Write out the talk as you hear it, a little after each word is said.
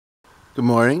Good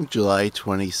morning, July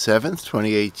 27th,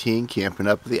 2018, camping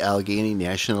up at the Allegheny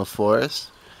National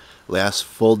Forest. Last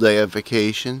full day of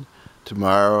vacation.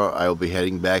 Tomorrow I will be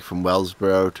heading back from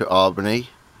Wellsboro to Albany.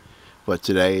 But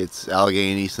today it's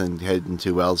Allegheny, then heading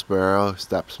to Wellsboro,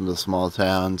 stop some of the small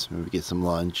towns, maybe get some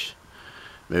lunch,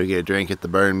 maybe get a drink at the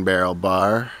Burn Barrel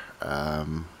Bar. I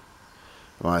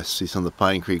want to see some of the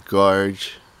Pine Creek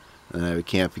Gorge, and I have a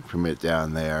camping permit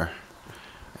down there.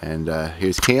 And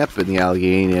here's camp in the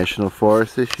Allegheny National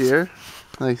Forest this year.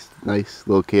 Nice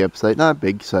little campsite. Not a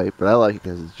big site, but I like it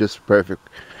because it's just perfect.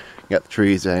 You got the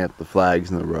trees, hang up the flags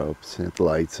and the ropes, and the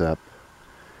lights up.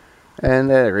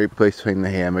 And a great place to hang the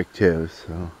hammock too.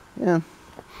 So yeah,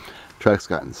 truck's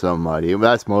gotten so muddy. But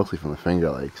that's mostly from the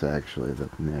Finger Lakes, actually, the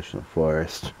National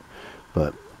Forest.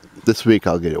 But this week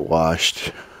I'll get it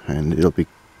washed, and it'll be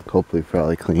hopefully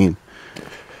fairly clean.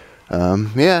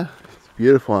 Yeah.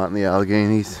 Beautiful out in the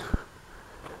Alleghenies.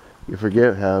 You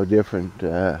forget how different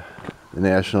the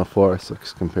National Forest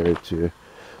looks compared to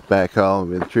back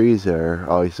home. The trees are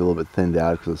always a little bit thinned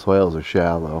out because the soils are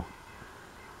shallow.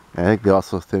 And I think they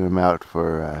also thin them out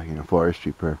for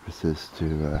forestry purposes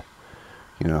to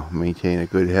maintain a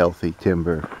good healthy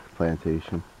timber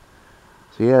plantation.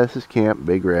 So yeah, this is Camp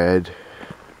Big Red.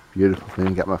 Beautiful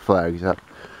thing. Got my flags up.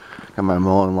 Got my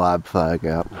mullein lob flag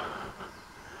up.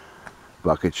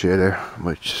 Bucket shitter,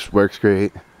 which works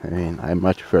great. I mean, I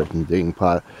much prefer than digging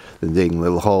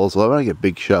little holes. Well, I want to get a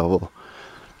big shovel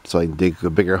so I can dig a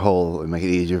bigger hole and make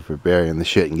it easier for burying the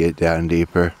shit and get it down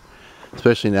deeper.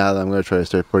 Especially now that I'm going to try to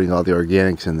start putting all the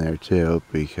organics in there too,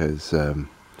 because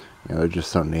they're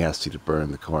just so nasty to burn,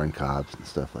 the corn cobs and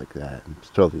stuff like that. It's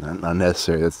totally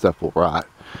unnecessary. That stuff will rot,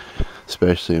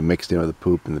 especially mixed in with the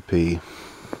poop and the pee.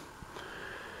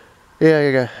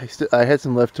 Yeah, I had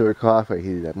some leftover coffee I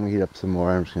heated up. I'm going to heat up some more.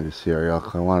 I'm just going to do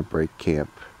cereal. I want to break camp.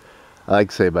 I like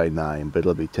to say by 9, but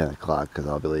it'll be 10 o'clock because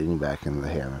I'll be leaning back into the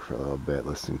hammock for a little bit,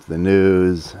 listening to the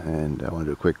news, and I want to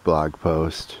do a quick blog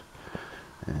post.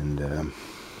 And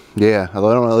yeah,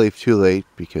 although I don't want to leave too late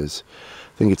because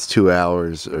I think it's 2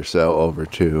 hours or so over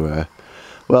to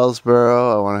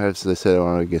Wellsboro. I want to have, as I said, I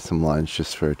want to get some lunch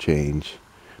just for a change.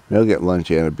 Maybe I'll get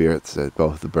lunch and a beer at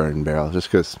both the Burn Barrel, just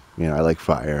because, I like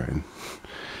fire, and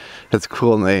it's a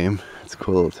cool name. It's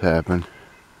cool to happen.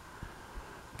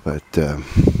 But,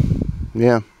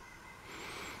 yeah,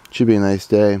 should be a nice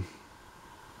day.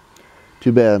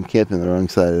 Too bad I'm camping on the wrong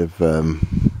side of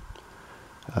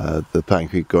the Pine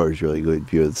Creek Gorge. Really good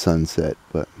view of the sunset,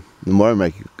 but the more I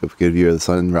make a good view of the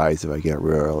sunrise if I get a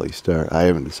real early start. I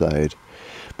haven't decided.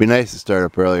 It'd be nice to start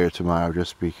up earlier tomorrow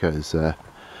just because,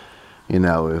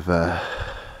 with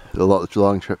the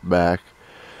long trip back,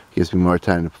 gives me more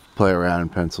time to play around in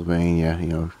Pennsylvania,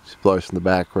 explore some of the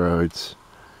back roads,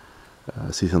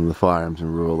 see some of the farms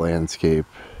and rural landscape,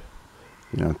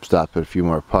 stop at a few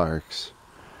more parks,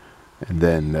 and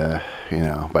then,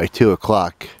 by 2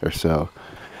 o'clock or so,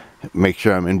 make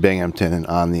sure I'm in Binghamton and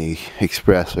on the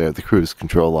expressway with the cruise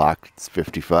control locked. It's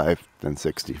 55, then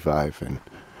 65, and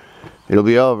it'll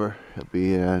be over. It'll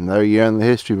be another year in the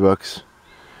history books.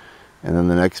 And then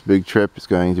the next big trip is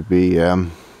going to be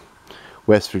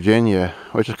West Virginia,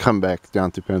 which will come back down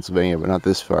through Pennsylvania, but not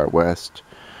this far west,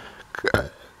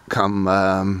 come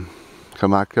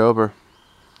October.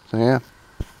 So yeah.